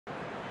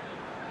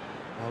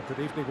Well, good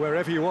evening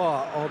wherever you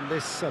are on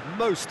this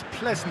most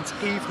pleasant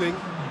evening.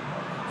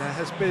 There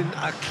has been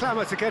a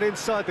clamour to get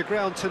inside the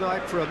ground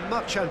tonight for a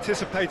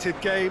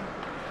much-anticipated game.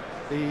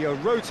 The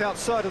roads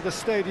outside of the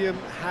stadium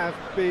have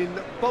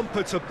been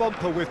bumper to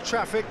bumper with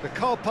traffic. The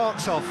car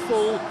parks are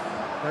full.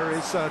 There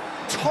is a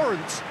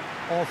torrent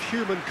of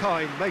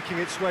humankind making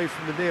its way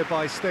from the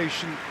nearby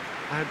station,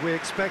 and we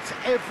expect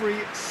every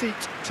seat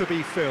to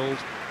be filled.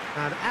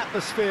 An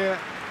atmosphere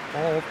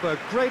of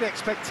great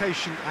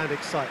expectation and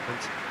excitement.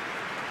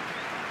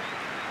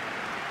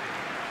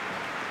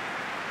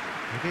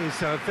 It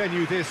is a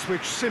venue this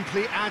which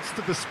simply adds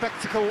to the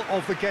spectacle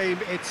of the game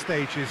it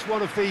stages.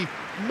 One of the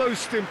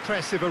most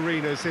impressive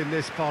arenas in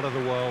this part of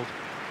the world.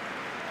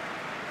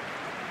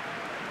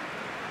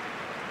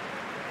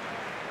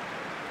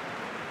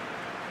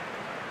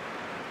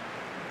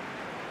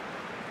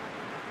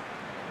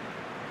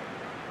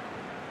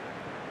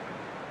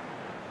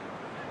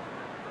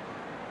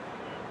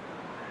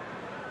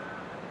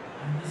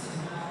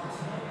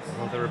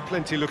 Well, there are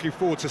plenty looking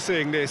forward to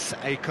seeing this.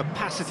 A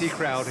capacity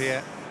crowd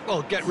here.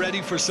 Well, get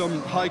ready for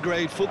some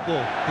high-grade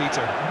football,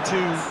 Peter.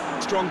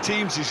 Two strong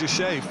teams, as you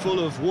say,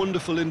 full of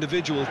wonderful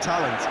individual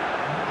talent.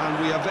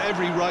 And we have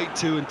every right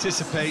to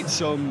anticipate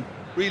some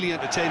really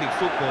entertaining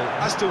football.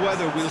 As to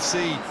whether we'll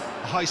see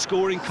a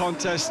high-scoring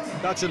contest,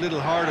 that's a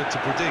little harder to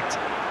predict.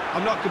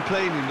 I'm not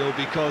complaining, though,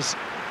 because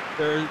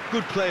there are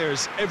good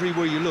players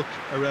everywhere you look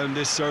around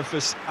this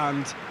surface,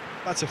 and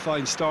that's a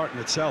fine start in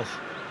itself.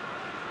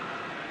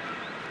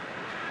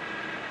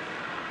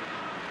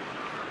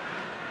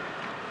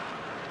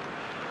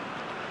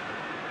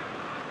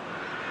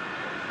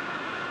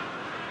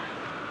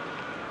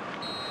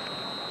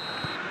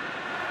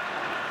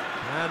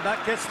 And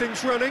that gets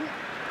things running.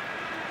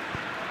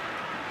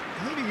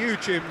 Who do you,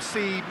 Jim,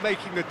 see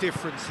making the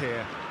difference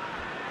here?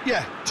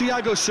 Yeah,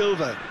 Thiago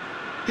Silva.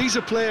 He's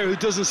a player who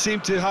doesn't seem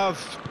to have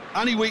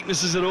any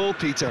weaknesses at all,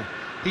 Peter.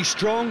 He's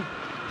strong,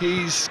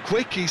 he's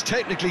quick, he's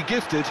technically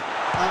gifted.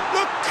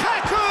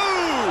 Lukaku!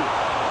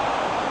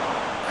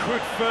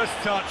 Good first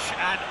touch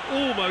and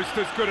almost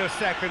as good a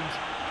second.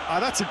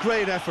 That's a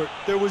great effort.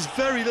 There was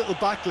very little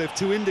backlift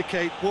to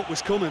indicate what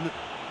was coming.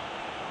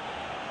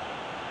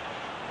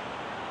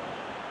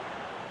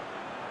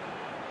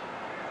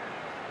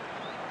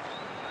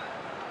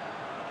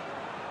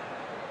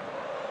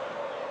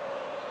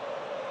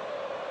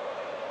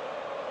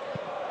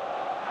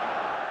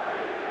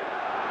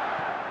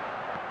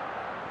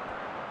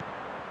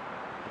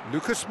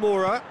 Lucas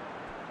Moura.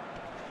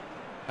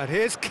 And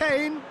here's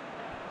Kane.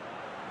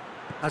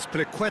 As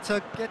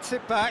Azpilicueta gets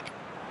it back.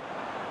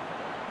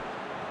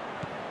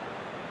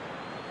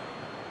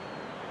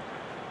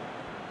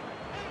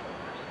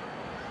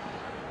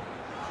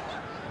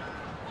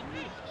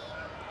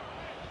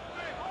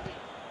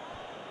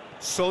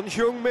 Son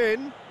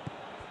Heung-min.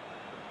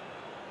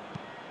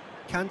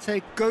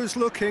 Kante goes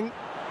looking.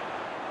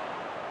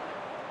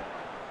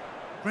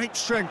 Great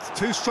strength,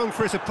 too strong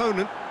for his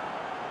opponent.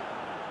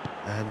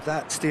 And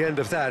that's the end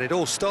of that. It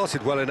all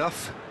started well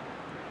enough.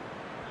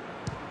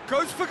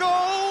 Goes for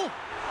goal!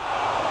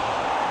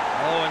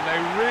 Oh, and they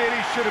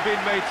really should have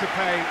been made to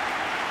pay.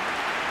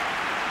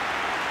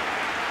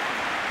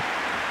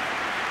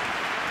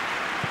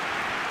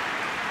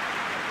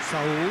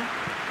 Saul.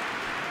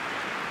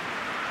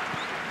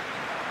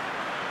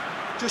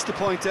 Just to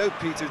point out,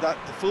 Peter, that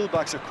the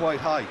fullbacks are quite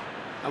high.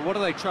 And what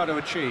are they trying to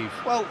achieve?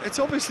 Well, it's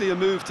obviously a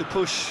move to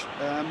push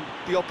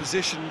the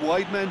opposition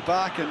wide men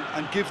back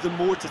and give them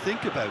more to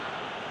think about.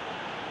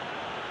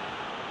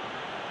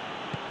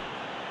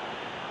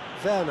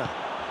 Werner.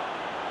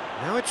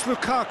 Now it's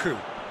Lukaku.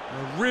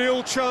 A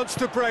real chance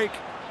to break.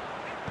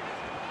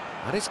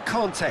 And it's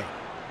Conte.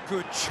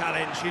 Good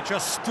challenge, he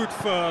just stood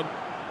firm.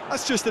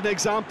 That's just an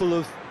example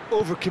of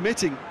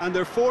overcommitting, and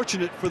they're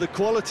fortunate for the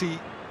quality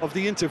of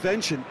the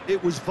intervention.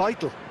 It was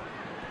vital.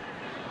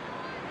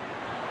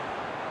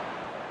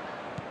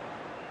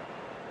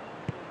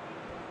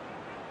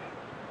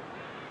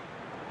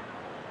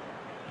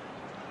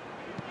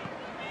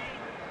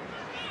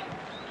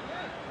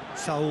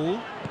 Saul.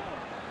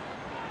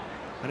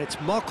 And it's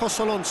Marcos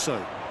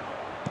Alonso.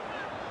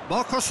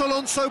 Marcos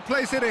Alonso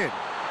plays it in.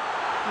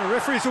 The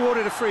referee's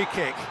awarded a free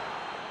kick.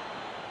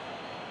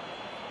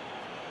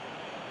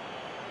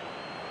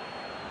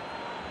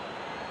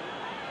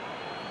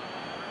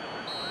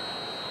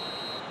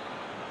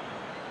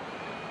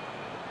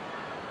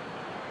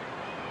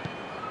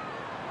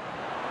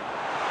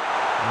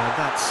 And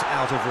that's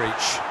out of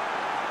reach.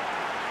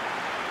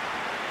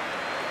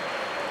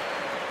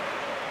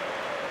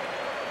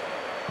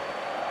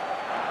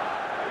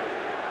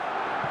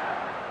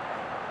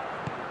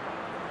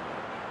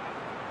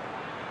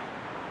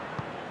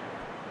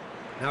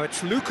 Now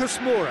it's Lucas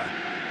Moura.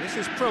 This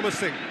is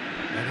promising.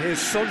 And here's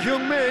Son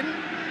Heung-min.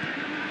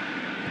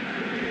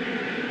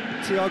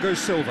 Thiago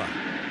Silva.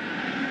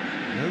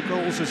 No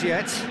goals as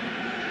yet.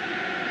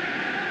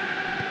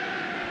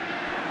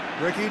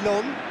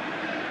 Reguilon.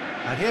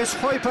 And here's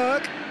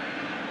Højbjerg.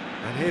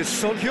 And here's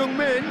Son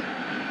Heung-min.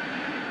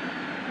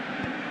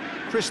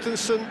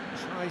 Christensen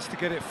tries to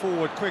get it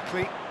forward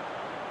quickly.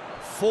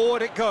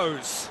 Forward it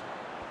goes.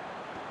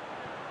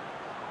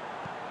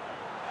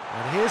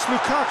 And here's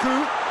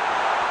Lukaku.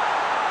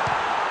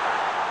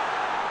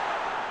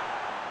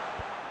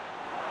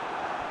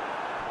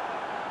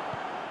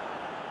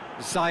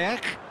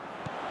 Ziyech.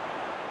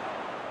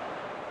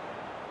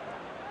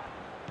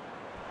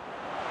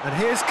 And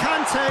here's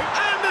Kante,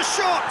 and the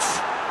shot!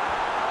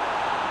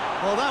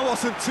 Well, that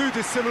wasn't too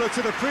dissimilar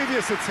to the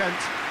previous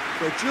attempt.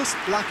 They're just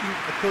lacking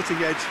a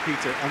cutting edge,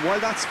 Peter, and while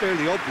that's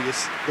fairly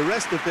obvious, the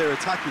rest of their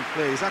attacking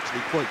play is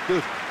actually quite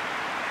good.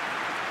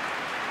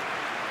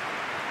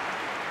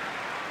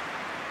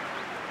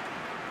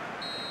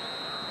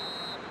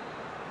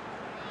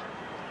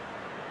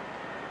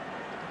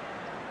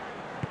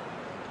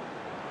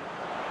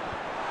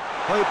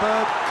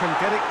 Højbjerg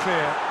can get it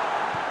clear.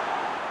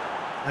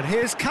 And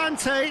here's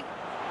Kante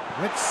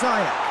with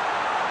Ziyech.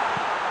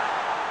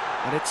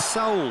 And it's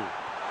Saul.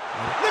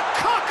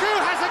 Lukaku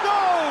has a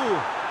goal!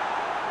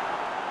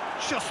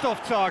 Just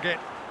off target.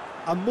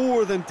 A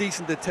more than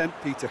decent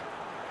attempt, Peter.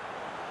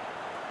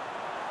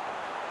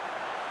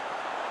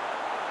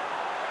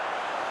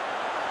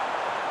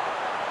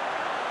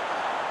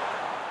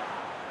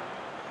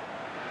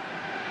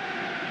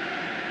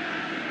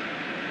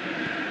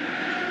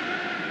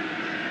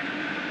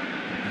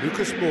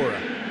 Lucas Moura.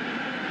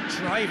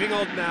 Driving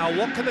on now,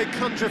 what can they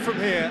conjure from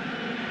here?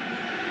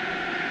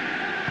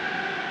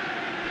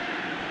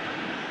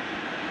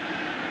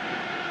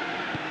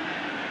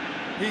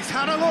 He's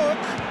had a look.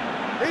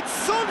 It's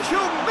Son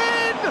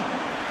Heung-min!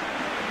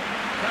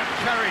 That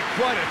carried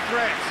quite a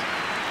threat.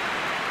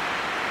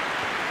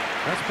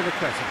 That's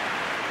Piliqueta.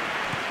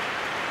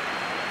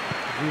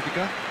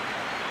 Rudiger.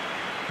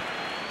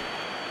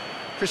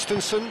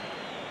 Christensen.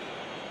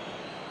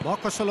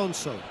 Marcos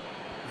Alonso.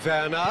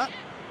 Werner.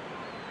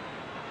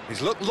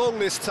 He's looked long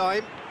this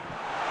time.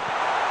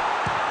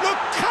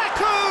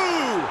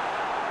 Lukaku!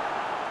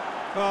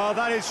 Oh,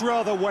 that is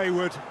rather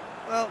wayward.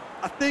 Well,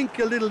 I think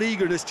a little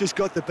eagerness just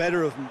got the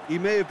better of him. He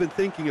may have been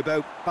thinking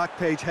about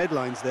back-page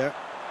headlines there.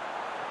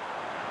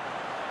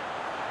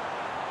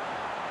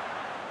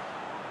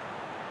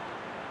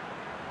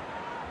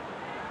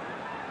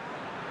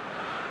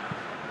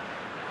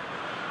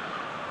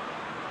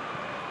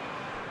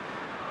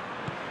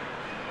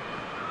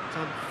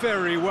 Done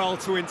very well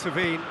to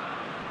intervene.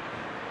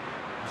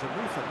 It was a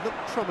move that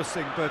looked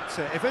promising, but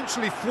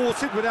eventually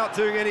thwarted without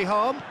doing any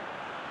harm.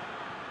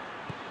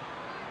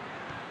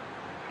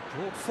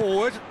 Brought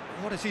forward.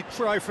 What does he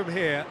try from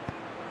here?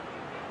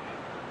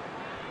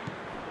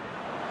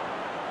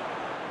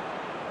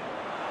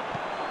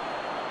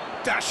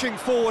 Dashing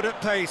forward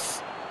at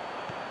pace.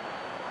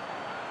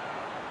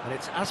 And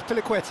it's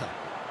Azpilicueta.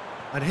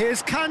 And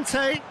here's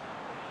Kante.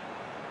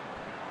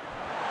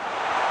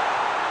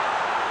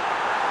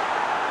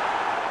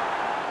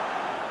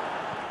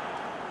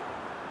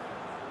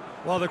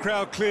 Well, the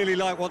crowd clearly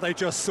like what they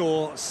just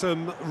saw.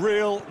 Some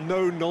real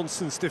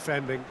no-nonsense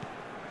defending.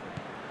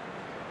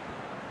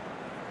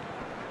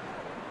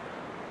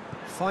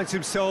 Finds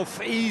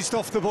himself eased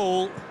off the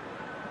ball.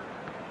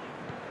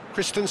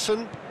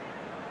 Christensen.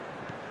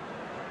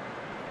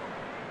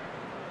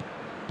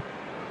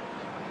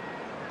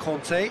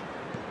 Conte.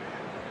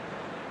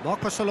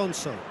 Marcos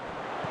Alonso.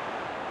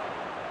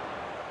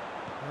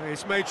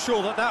 He's made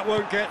sure that that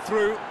won't get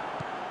through.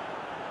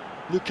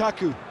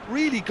 Lukaku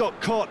really got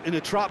caught in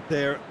a trap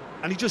there,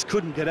 and he just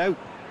couldn't get out.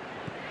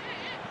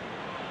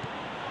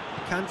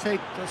 Kante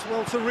does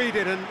well to read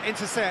it and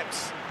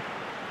intercepts.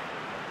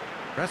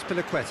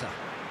 Azpilicueta.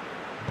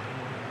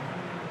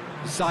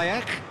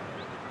 Ziyech.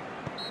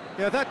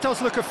 Yeah, that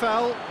does look a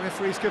foul.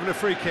 Referee's given a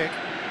free kick.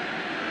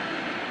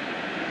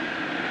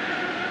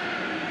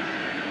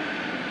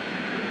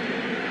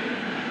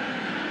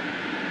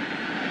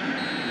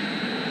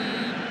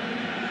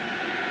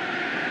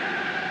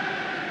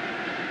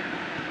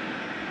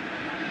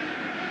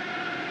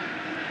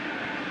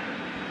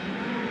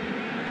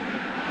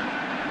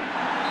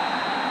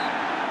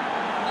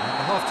 And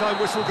the half-time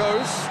whistle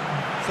goes.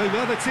 So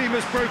now the team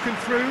has broken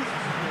through.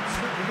 It's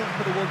certainly not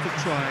for the want of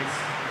trying.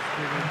 It's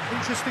been an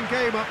interesting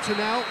game up to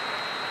now,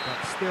 but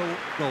still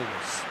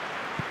goalless.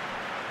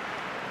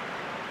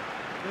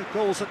 No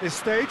goals at this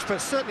stage, but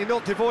certainly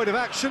not devoid of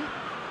action.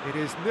 It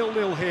is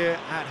 0-0 here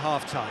at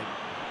half-time.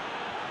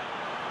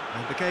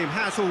 And the game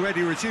has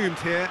already resumed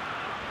here.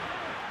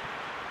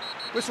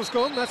 Whistle's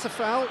gone, that's a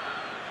foul.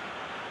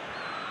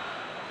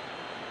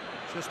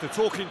 Just a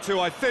talking to,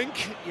 I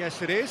think.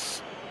 Yes, it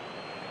is.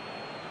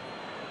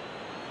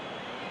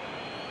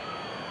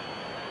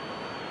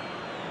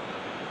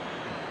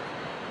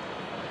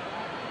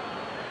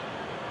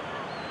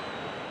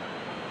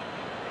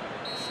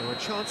 So a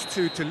chance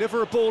to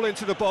deliver a ball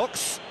into the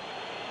box.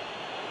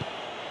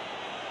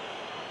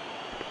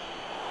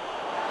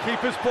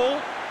 Keeper's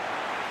ball.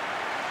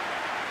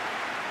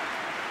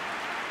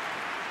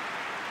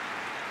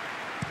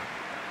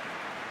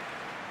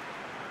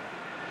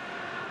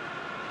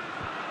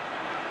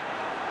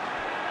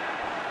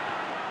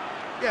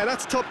 Yeah,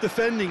 that's top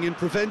defending and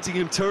preventing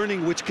him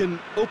turning, which can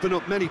open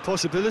up many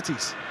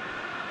possibilities.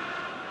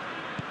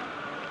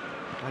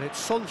 And it's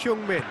Son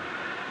Heung-min.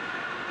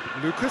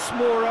 Lucas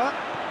Moura.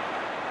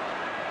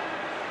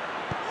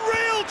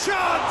 Real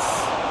chance!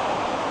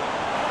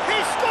 He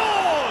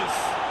scores!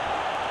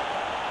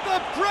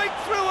 The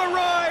breakthrough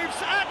arrives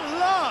at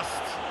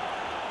last!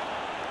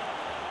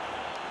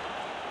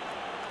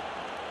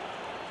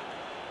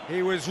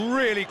 He was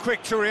really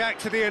quick to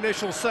react to the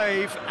initial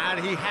save, and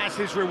he has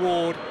his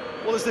reward.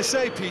 Well, as they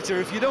say, Peter,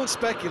 if you don't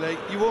speculate,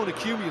 you won't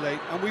accumulate.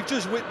 And we've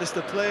just witnessed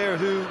a player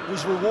who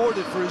was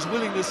rewarded for his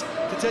willingness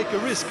to take a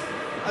risk,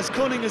 as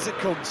cunning as it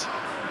comes.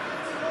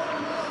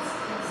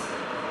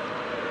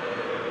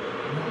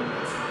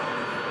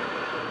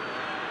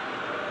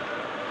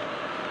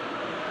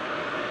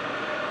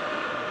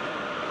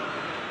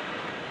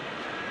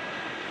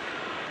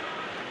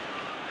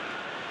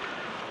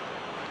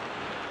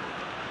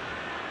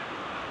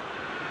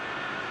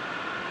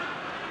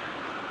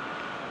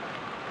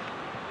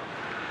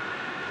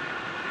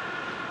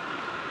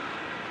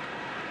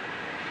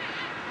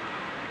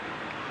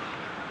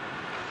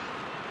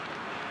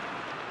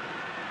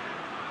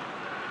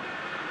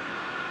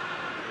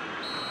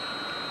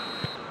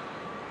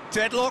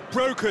 Deadlock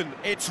broken,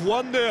 it's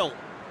 1-0.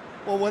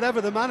 Well,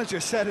 whatever the manager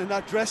said in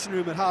that dressing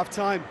room at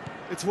half-time,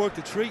 it's worked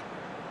a treat.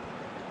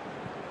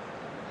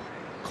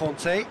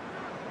 Conte.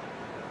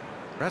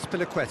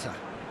 Raspilicueta.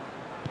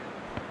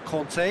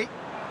 Conte.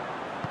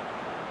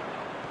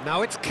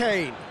 Now it's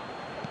Kane.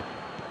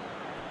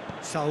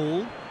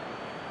 Saul.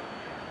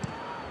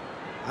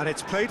 And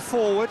it's played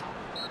forward.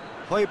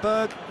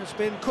 Højbjerg has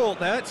been caught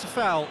there, it's a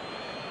foul.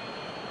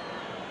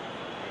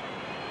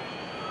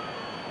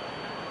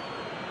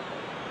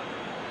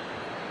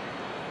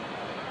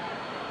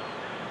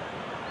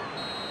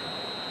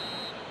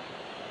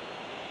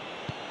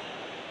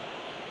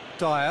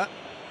 Dyer.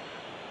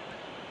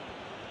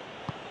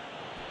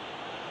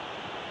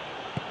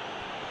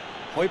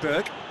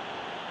 Højbjerg.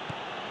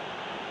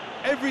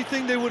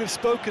 Everything they would have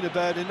spoken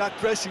about in that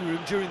dressing room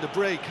during the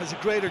break has a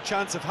greater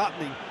chance of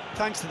happening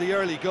thanks to the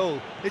early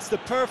goal. It's the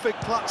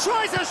perfect plot.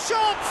 Tries a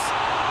shot!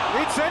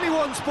 It's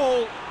anyone's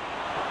ball.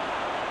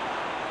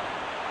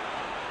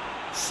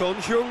 Son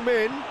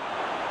Heung-min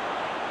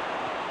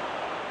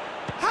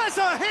has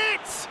a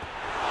hit!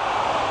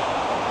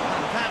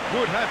 And that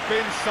would have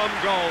been some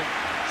goal.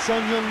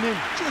 Son Heung-min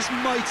just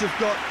might have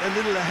got a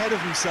little ahead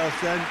of himself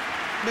then.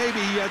 Maybe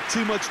he had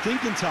too much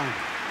thinking time.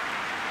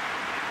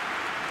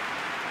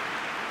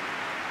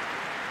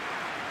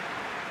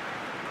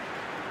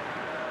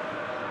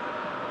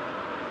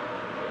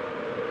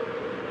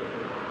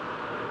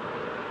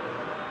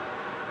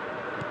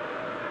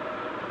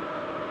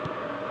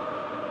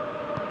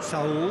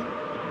 Saul.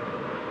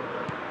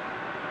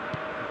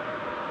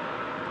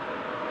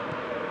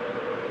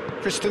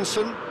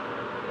 Christensen.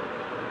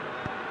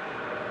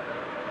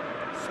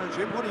 So,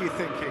 Jim, what are you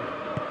thinking?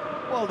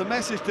 Well, the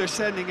message they're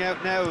sending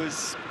out now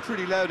is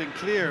pretty loud and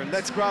clear. And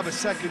let's grab a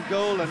second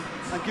goal and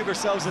give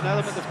ourselves an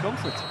element of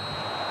comfort.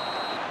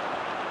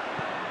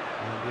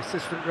 And the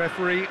assistant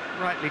referee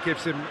rightly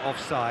gives him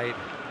offside.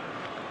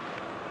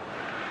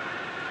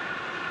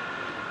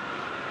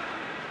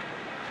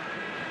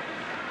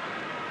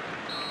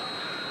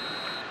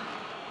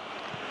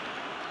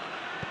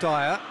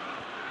 Dyer.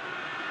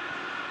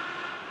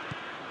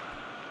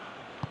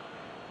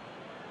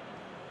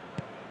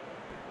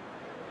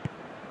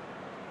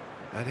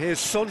 And here's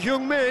Son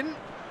Heung-min.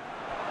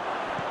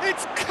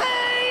 It's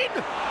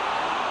Kane!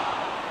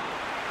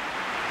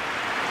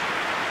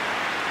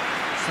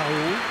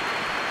 Saul.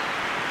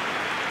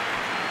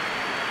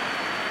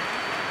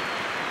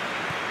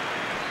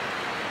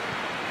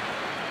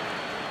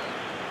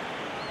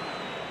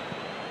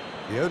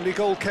 The only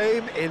goal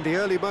came in the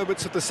early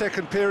moments of the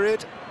second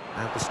period.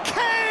 And was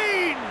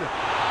Kane!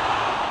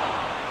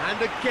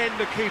 And again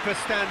the keeper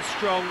stands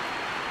strong.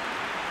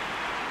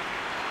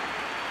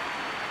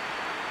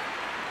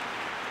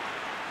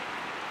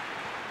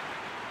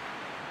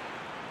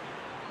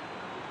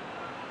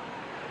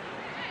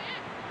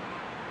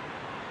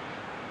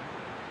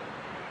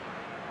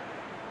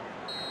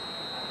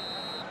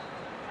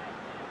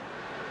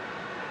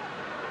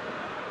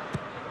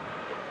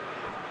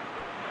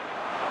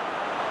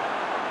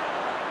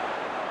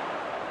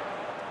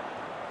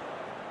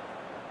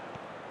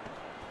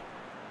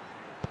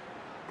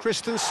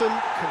 Christensen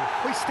can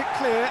hoist it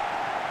clear.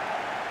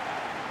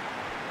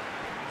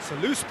 It's a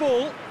loose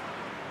ball.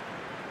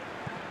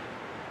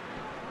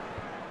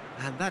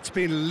 And that's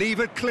been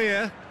levered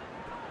clear.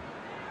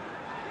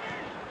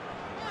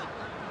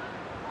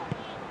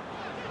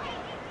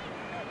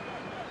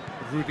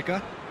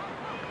 Rudiger.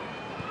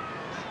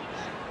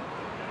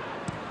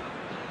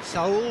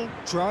 Saul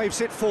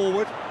drives it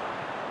forward.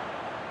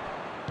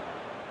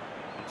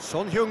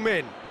 Son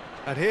Heung-min.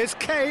 And here's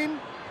Kane.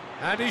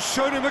 And he's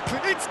shown him a...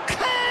 It's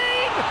Kane!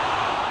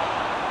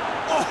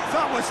 Oh,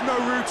 that was no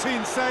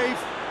routine save.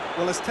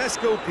 Well, as tests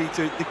go,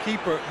 Peter, the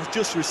keeper has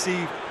just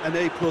received an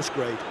A+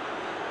 grade.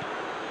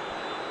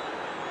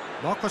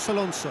 Marcos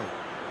Alonso.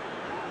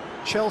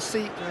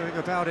 Chelsea going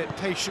about it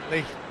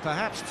patiently,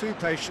 perhaps too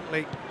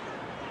patiently.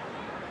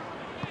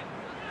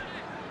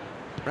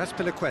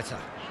 Raspilicueta.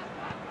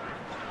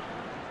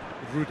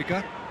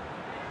 Rudiger.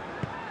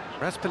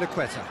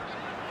 Raspilicueta.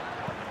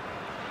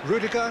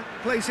 Rudiger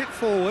plays it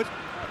forward.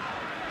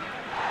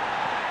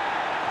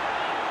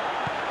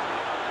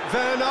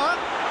 Werner.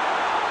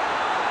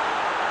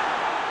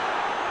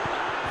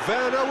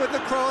 Werner with the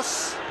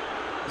cross.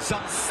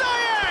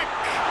 Ziyech!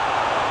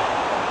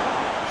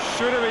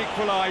 Should have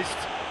equalised.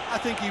 I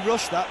think he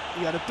rushed that.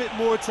 He had a bit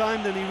more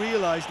time than he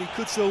realised. He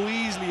could so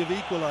easily have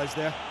equalised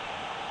there.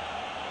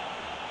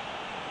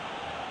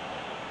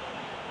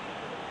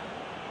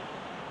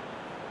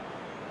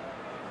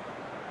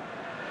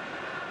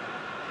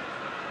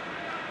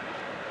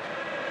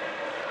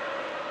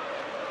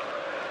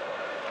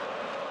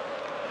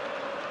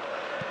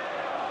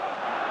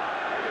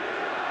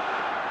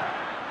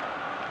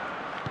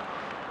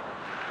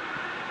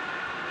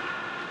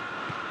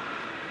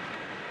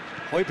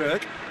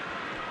 Højbjerg.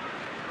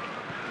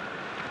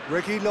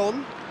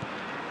 Reguilon.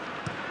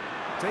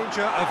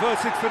 Danger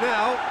averted for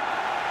now.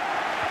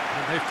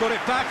 And they've got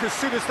it back as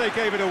soon as they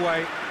gave it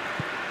away.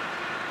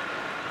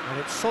 And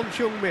it's Son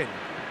Heung-min.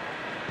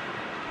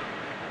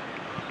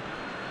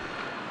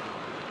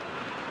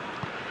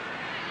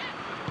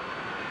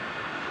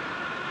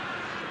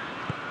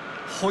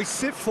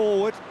 Hoists it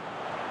forward.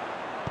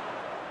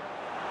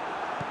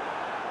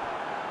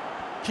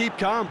 Keep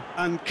calm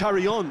and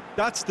carry on.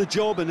 That's the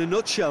job in a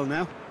nutshell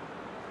now.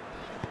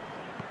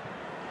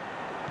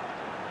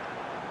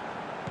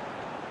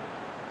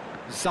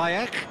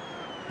 Ziyech.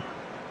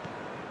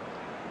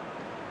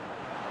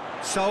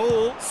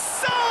 Saul.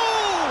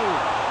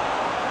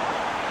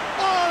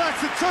 Oh,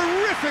 that's a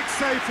terrific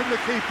save from the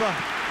keeper.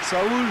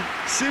 Saul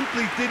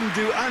simply didn't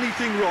do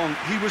anything wrong.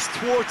 He was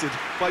thwarted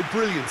by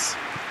brilliance.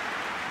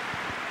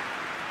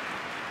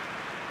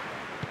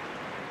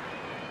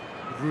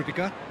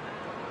 Rudiger.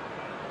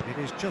 It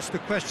is just a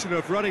question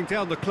of running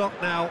down the clock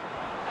now.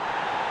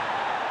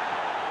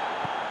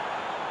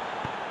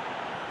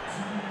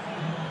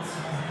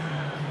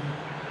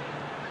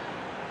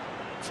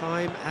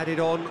 Time added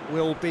on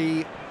will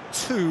be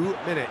 2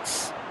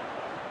 minutes.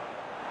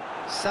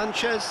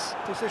 Sanchez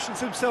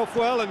positions himself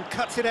well and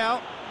cuts it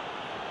out.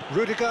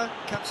 Rudiger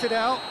cuts it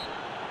out.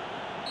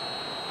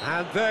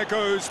 And there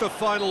goes the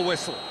final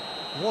whistle.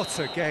 What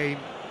a game.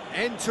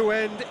 End to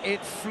end,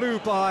 it flew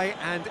by,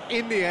 and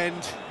in the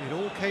end, it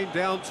all came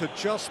down to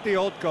just the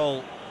odd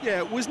goal. Yeah,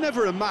 it was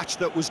never a match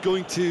that was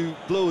going to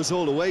blow us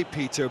all away,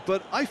 Peter,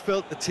 but I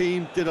felt the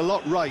team did a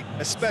lot right,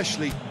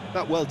 especially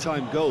that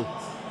well-timed goal.